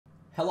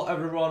Hello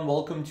everyone,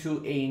 welcome to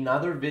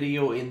another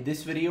video. In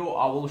this video,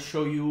 I will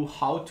show you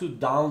how to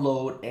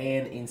download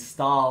and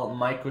install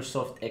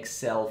Microsoft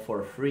Excel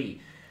for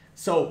free.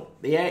 So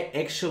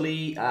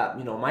Microsoft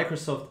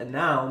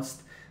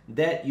announced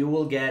that you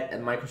will get a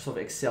Microsoft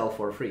Excel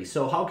for free.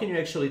 So how can you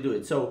actually do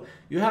it? So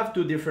you have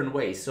two different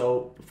ways.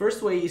 So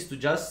first way is to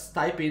just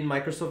type in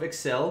Microsoft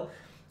Excel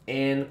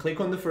and click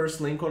on the first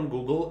link on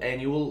Google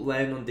and you will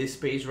land on this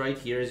page right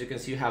here. As you can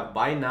see, you have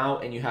buy now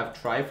and you have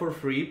try for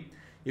free.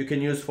 You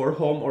can use for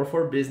home or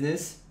for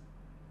business,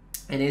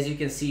 and as you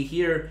can see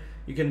here,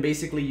 you can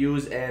basically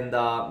use and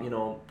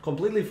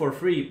completely for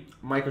free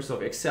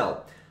Microsoft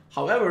Excel.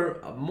 However,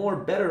 a more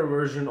better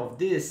version of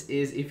this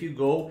is if you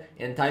go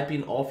and type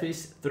in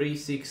Office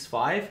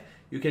 365,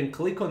 you can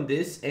click on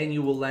this and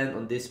you will land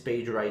on this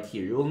page right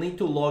here. You will need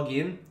to log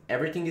in.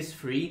 Everything is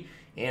free,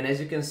 and as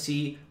you can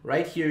see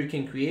right here, you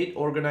can create,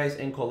 organize,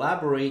 and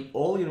collaborate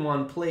all in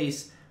one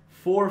place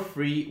for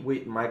free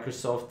with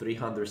Microsoft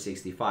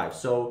 365.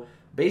 So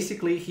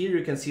basically here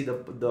you can see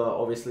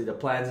obviously the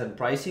plans and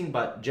pricing,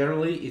 but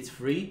generally it's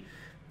free,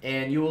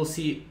 and you will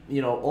see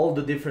all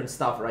the different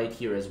stuff right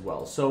here as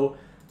well. So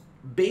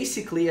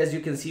basically, as you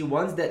can see,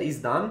 once that is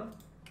done,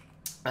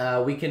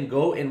 we can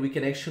go and we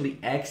can actually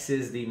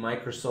access the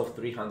Microsoft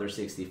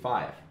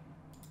 365.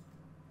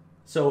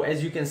 So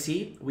as you can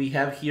see, we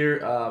have here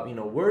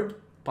Word,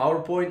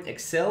 PowerPoint,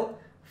 Excel,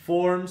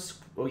 forms,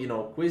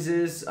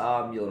 quizzes,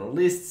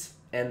 lists,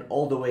 and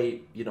all the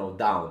way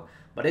down.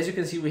 But as you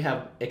can see, we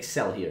have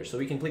Excel here. So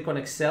we can click on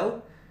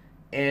Excel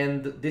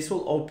and this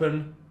will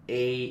open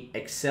a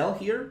Excel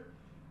here,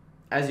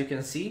 as you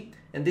can see.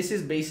 And this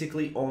is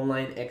basically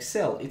online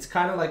Excel. It's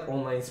kind of like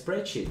online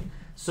spreadsheet.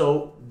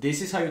 So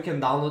this is how you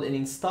can download and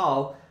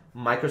install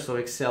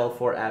Microsoft Excel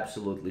for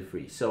absolutely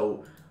free.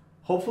 So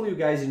hopefully you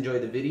guys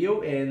enjoyed the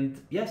video,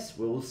 and yes,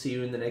 we will see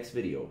you in the next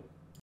video.